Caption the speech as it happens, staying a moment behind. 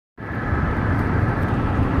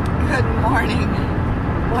morning.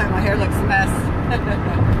 Boy, my hair looks a mess.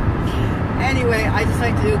 Anyway, I just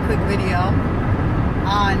like to do a quick video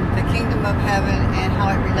on the kingdom of heaven and how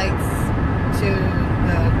it relates to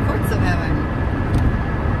the courts of heaven,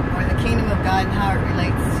 or the kingdom of God and how it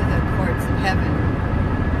relates to the courts of heaven.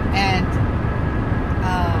 And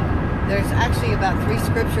there's actually about 3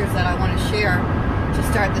 scriptures that I want to share to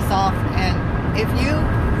start this off. And if you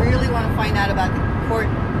really want to find out about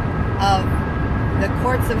the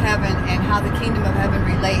courts of heaven and how the kingdom of heaven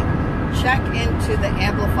relate, check into the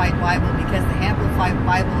Amplified Bible, because the Amplified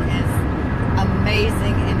Bible is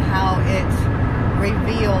amazing in how it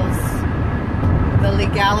reveals the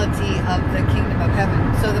legality of the kingdom of heaven.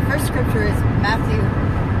 So the first scripture is Matthew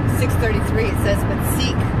 6:33. It says, "But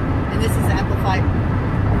seek," and this is Amplified,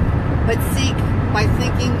 "but seek by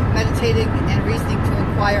thinking, meditating, and reasoning to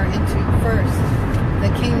inquire into first the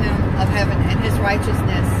kingdom of heaven and his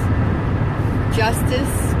righteousness,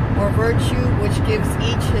 justice or virtue, which gives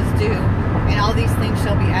each his due, and all these things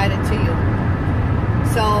shall be added to you."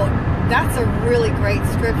 So that's a really great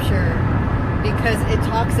scripture, because it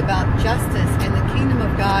talks about justice, and the kingdom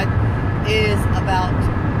of God is about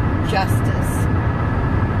justice.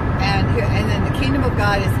 And then the kingdom of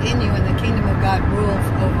God is in you, and the kingdom of God rules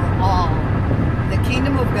over all. The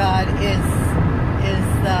kingdom of God is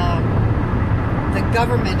the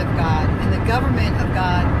government of God, and the government of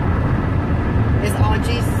God is on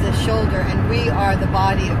Jesus' shoulder, and we are the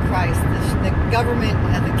body of Christ. The government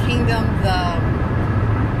of the kingdom, the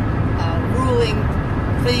ruling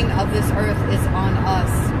thing of this earth is on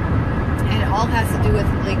us, and it all has to do with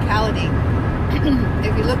legality.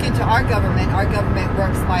 If you look into our government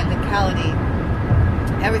works by legality.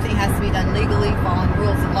 Everything has to be done legally, following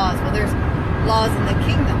rules and laws. Well, there's laws in the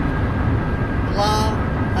kingdom. The law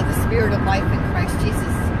of the Spirit of life in Christ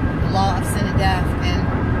Jesus, the law of sin and death, and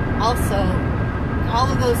also all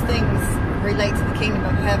of those things relate to the kingdom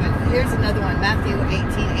of heaven. Here's another one, Matthew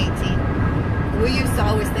 18:18. We used to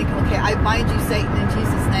always think, okay, I bind you, Satan, in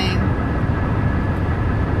Jesus' name.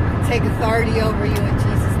 Take authority over you in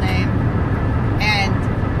Jesus' name. And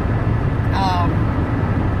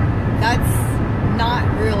that's not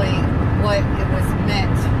really what it was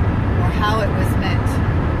meant, or how it was meant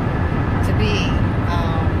to be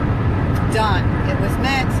done. It was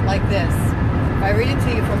meant like this. If I read it to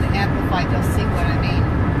you from the Amplified, you'll see what I mean.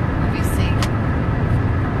 Let me see.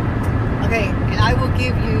 Okay, and I will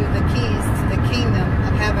give you the keys to the kingdom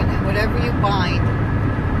of heaven, and whatever you bind,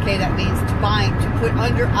 okay, that means to bind, to put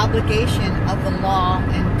under obligation of the law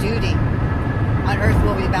and duty on earth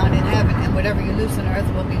will be bound in heaven, and whatever you loose on earth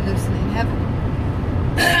will be loosened in heaven.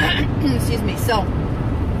 Excuse me. So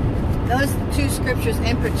those 2 scriptures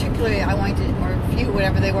in particular, I wanted to, or a few,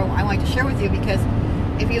 whatever they were, I wanted to share with you, because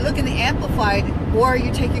if you look in the Amplified, or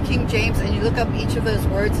you take your King James and you look up each of those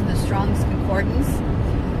words in the Strong's Concordance,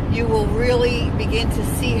 you will really begin to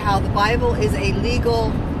see how the Bible is a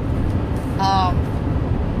legal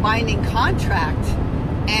binding contract,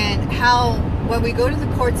 and how when we go to the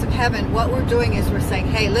courts of heaven, what we're doing is we're saying,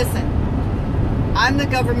 hey, listen, I'm the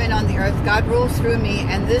government on the earth, God rules through me,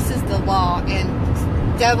 and this is the law, and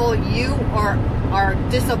devil, you are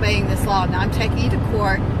disobeying this law. Now I'm taking you to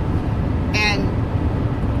court, and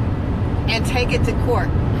take it to court.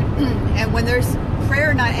 And when there's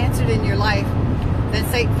prayer not answered in your life, then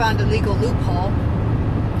Satan found a legal loophole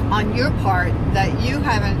on your part that you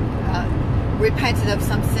haven't repented of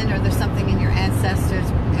some sin, or there's something in your ancestors,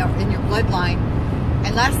 in your bloodline.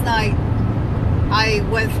 And last night I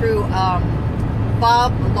went through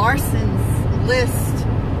Bob Larson's list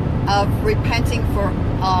of repenting for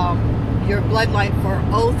your bloodline, for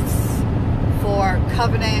oaths, for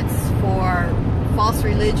covenants, for false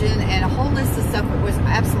religion, and a whole list of stuff. It was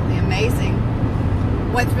absolutely amazing.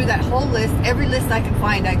 Went through that whole list. Every list I can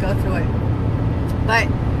find, I go through it. But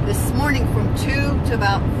this morning from 2 to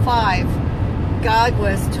about 5, God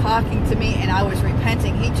was talking to me, and I was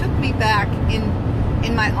repenting. He took me back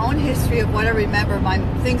in my own history of what I remember,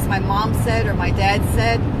 things my mom said or my dad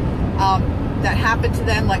said that happened to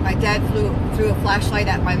them. Like my dad threw a flashlight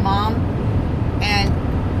at my mom, and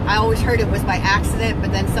I always heard it was by accident,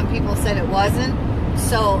 but then some people said it wasn't.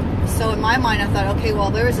 So in my mind, I thought, okay, well,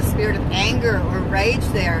 there is a spirit of anger or rage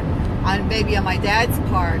there, maybe on my dad's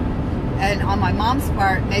part, and on my mom's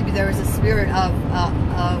part, maybe there was a spirit of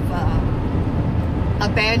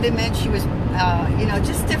abandonment. She was,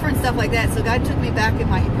 just different stuff like that. So God took me back in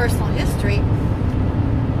my personal history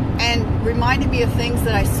and reminded me of things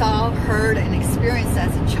that I saw, heard, and experienced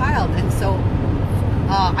as a child. And so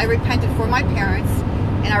I repented for my parents,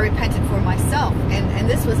 and I repented for myself. And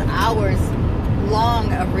this was hours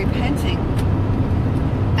long of repenting.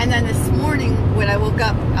 And then this morning when I woke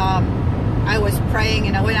up, I was praying,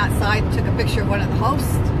 and I went outside and took a picture of one of the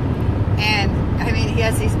hosts. And I mean, he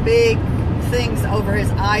has these big things over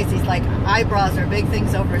his eyes. These like eyebrows are big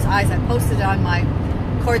things over his eyes. I posted it on my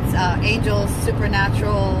Angels,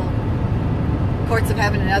 Supernatural, Courts of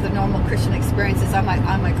Heaven, and other normal Christian experiences on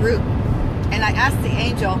my group. And I asked the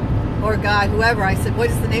angel or God, whoever, I said, what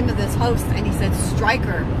is the name of this host? And he said,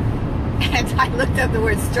 Striker. And I looked up the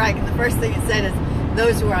word strike, and the first thing it said is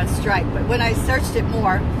those who are on strike. But when I searched it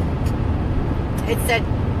more, it said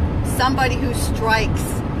somebody who strikes,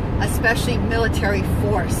 especially military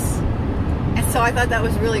force. And so I thought that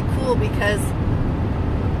was really cool, because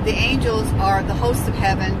the angels are the hosts of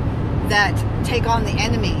heaven that take on the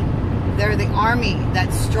enemy. They're the army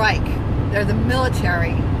that strike. They're the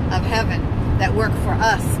military of heaven that work for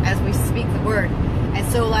us as we speak the word. And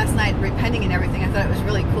so last night, repenting and everything, I thought it was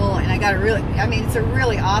really cool. And I got it's a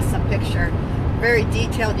really awesome picture. Very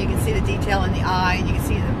detailed. You can see the detail in the eye, and you can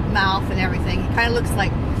see the mouth and everything. He kind of looks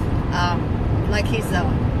like he's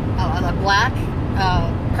a black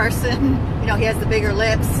person. You know, he has the bigger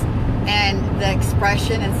lips and the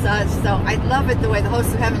expression and such. So I love it the way the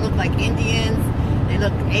hosts of heaven look like Indians. They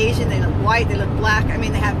look Asian, they look white, they look black. I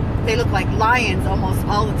mean, they look like lions almost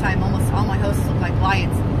all the time. Almost all my hosts look like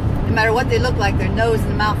lions. No matter what they look like, their nose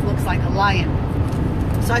and mouth looks like a lion.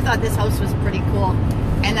 So I thought this host was pretty cool,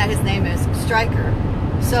 and that his name is Striker.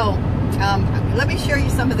 So let me share you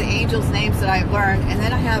some of the angels' names that I've learned, and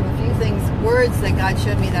then I have a few things, words that God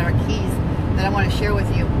showed me that are keys that I want to share with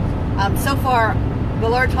you. So far, the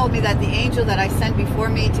Lord told me that the angel that I sent before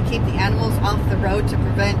me to keep the animals off the road to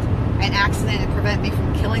prevent an accident and prevent me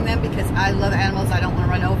from killing them, because I love animals, I don't want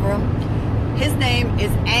to run over them. His name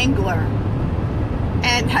is Angler.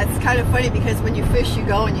 And that's kind of funny, because when you fish, you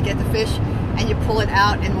go and you get the fish and you pull it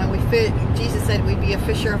out. And when we fish, Jesus said we'd be a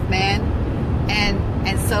fisher of man.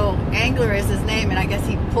 And so Angler is his name, and I guess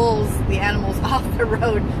he pulls the animals off the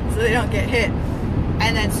road so they don't get hit.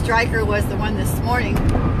 And then Striker was the one this morning,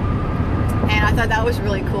 and I thought that was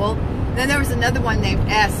really cool. Then there was another one named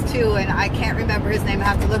S too, and I can't remember his name. I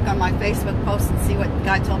have to look on my Facebook post and see what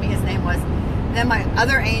God told me his name was. And then my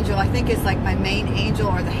other angel, I think is like my main angel,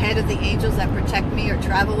 or the head of the angels that protect me or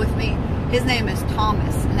travel with me. His name is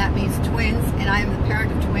Thomas, and that means twins, and I am the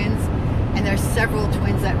parent of twins, and there's several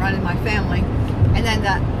twins that run in my family. And then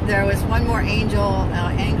there was one more angel,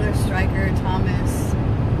 Angler, Striker, Thomas,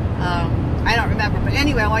 I don't remember. But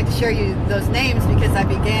anyway, I wanted to share you those names, because I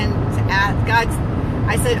began to ask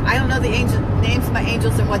I said, I don't know the names of my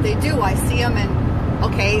angels and what they do. I see them, and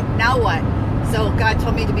okay, now what? So God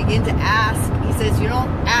told me to begin to ask. He says, you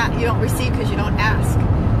don't receive because you don't ask.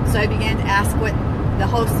 So I began to ask what the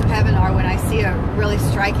hosts of heaven are. When I see a really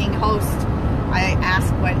striking host, I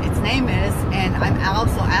ask what its name is, and I'm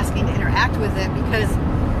also asking to interact with it, because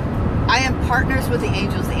I am partners with the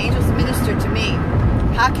angels. The angels minister to me.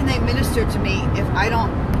 How can they minister to me if I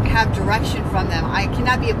don't have direction from them? I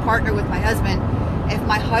cannot be a partner with my husband if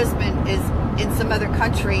my husband is in some other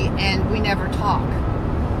country and we never talk.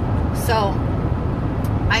 So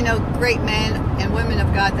I know great men and women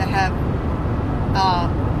of God that have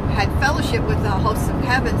had fellowship with the hosts of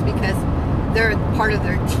heavens, because they're part of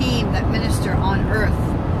their team that minister on earth.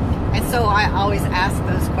 And so I always ask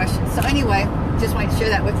those questions. So anyway, just wanted to share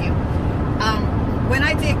that with you. When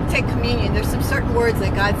I take communion, there's some certain words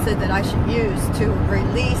that God said that I should use to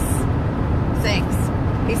release things.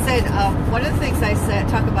 He said, one of the things I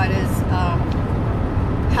talk about is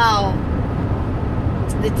how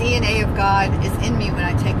the DNA of God is in me when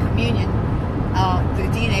I take communion. The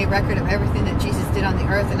DNA record of everything that Jesus did on the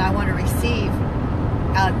earth, and I want to receive.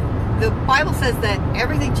 The Bible says that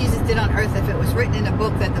everything Jesus did on earth, if it was written in a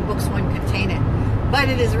book, that the books wouldn't contain it. But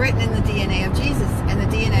it is written in the DNA of Jesus, and the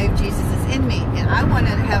DNA of Jesus is in me. And I want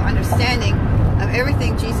to have understanding of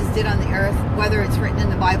everything Jesus did on the earth, whether it's written in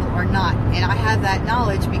the Bible or not. And I have that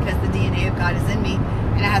knowledge because the DNA of God is in me,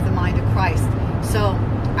 and I have the mind of Christ. So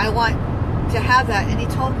I want to have that. And he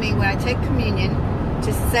told me when I take communion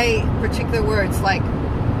to say particular words like,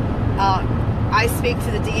 I speak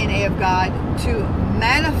to the DNA of God to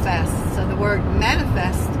manifest, so the word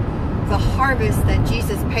manifest, the harvest that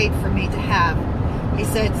Jesus paid for me to have. He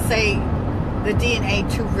said, say the DNA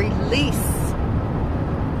to release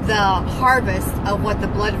the harvest of what the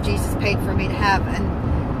blood of Jesus paid for me to have.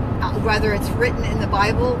 And whether it's written in the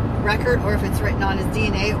Bible record, or if it's written on his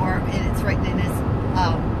DNA, or it's written in his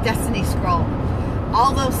destiny scroll.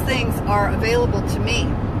 All those things are available to me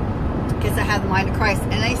because I have the mind of Christ.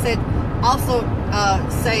 And he said, also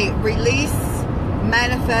say release,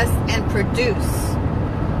 manifest, and produce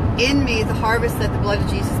in me the harvest that the blood of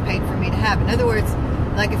Jesus paid for me to have. In other words,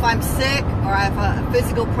 like if I'm sick or I have a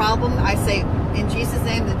physical problem, I say in Jesus'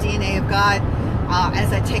 name, the DNA of God.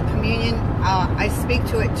 As I take communion, I speak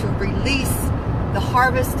to it to release the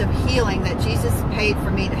harvest of healing that Jesus paid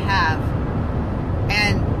for me to have.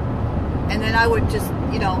 And then I would just,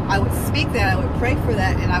 I would speak that, I would pray for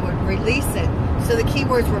that, and I would release it. So the key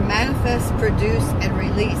words were manifest, produce, and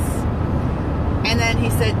release. And then he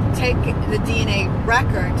said, take the DNA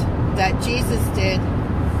record that Jesus did,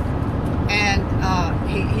 and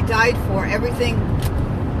he died for everything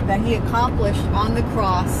that he accomplished on the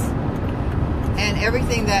cross, and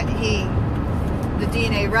everything that the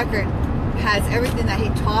DNA record has everything that he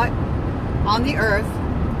taught on the earth,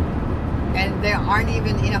 and there aren't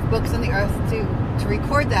even enough books on the earth to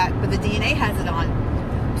record that, but the DNA has it on.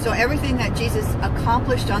 So everything that Jesus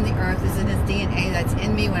accomplished on the earth is in his DNA that's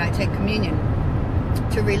in me when I take communion.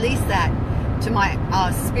 To release that to my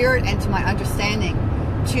spirit and to my understanding,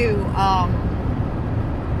 to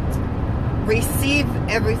receive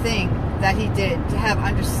everything that he did, to have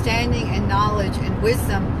understanding and knowledge and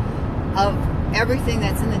wisdom of everything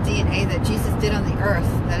that's in the DNA that Jesus did on the earth,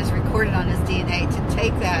 that is recorded on his DNA, to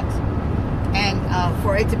take that and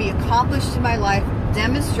for it to be accomplished in my life,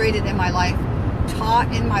 demonstrated in my life,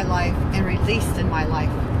 taught in my life, and released in my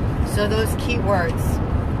life. So those key words.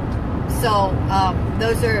 So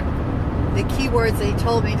those are the key words that he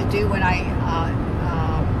told me to do when I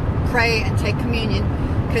pray and take communion,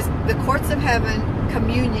 because the courts of heaven,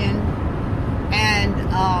 communion, and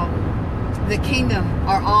the kingdom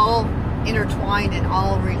are all intertwined and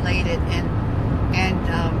all related, and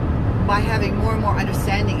by having more and more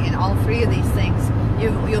understanding in all three of these things,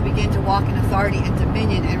 you'll begin to walk in authority and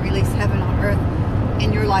dominion and release heaven on earth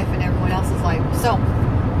in your life and everyone else's life. So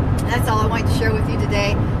that's all I wanted to share with you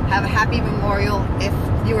today. Have a happy memorial. If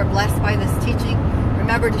you were blessed by this teaching,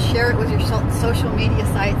 remember to share it with your social media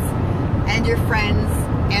sites and your friends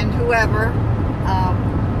and whoever.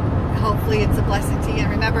 Hopefully it's a blessing to you. And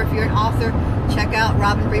remember, if you're an author, check out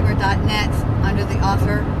robinbremer.net under the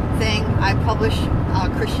author thing. I publish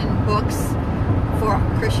Christian books for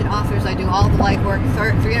Christian authors. I do all the legwork,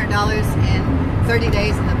 $300 in 30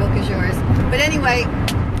 days, and the book is yours. But anyway,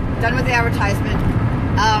 done with the advertisement.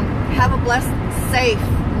 Have a blessed, safe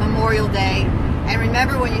Memorial Day. And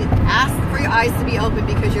remember, when you ask for your eyes to be open,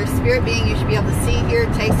 because you're a spirit being, you should be able to see, hear,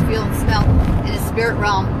 taste, feel, and smell in the spirit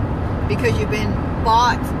realm, because you've been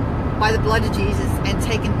bought by the blood of Jesus and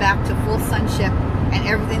taken back to full sonship, and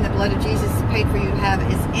everything the blood of Jesus paid for you to have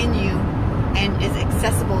is in you and is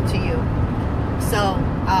accessible to you. So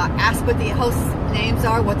ask what the host's names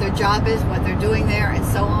are, what their job is, what they're doing there, and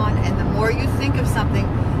so on. And the more you think of something,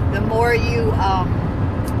 the more you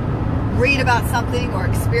read about something or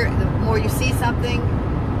experience, the more you see something,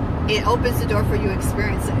 it opens the door for you to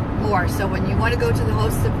experience it more. So when you want to go to the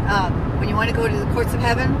when you want to go to the courts of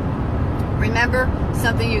heaven, remember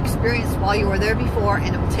something you experienced while you were there before,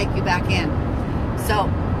 and it will take you back in. So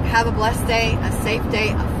have a blessed day, a safe day,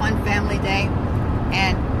 a fun family day,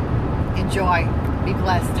 and enjoy. Be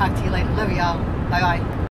blessed. Talk to you later. Love y'all. Bye-bye.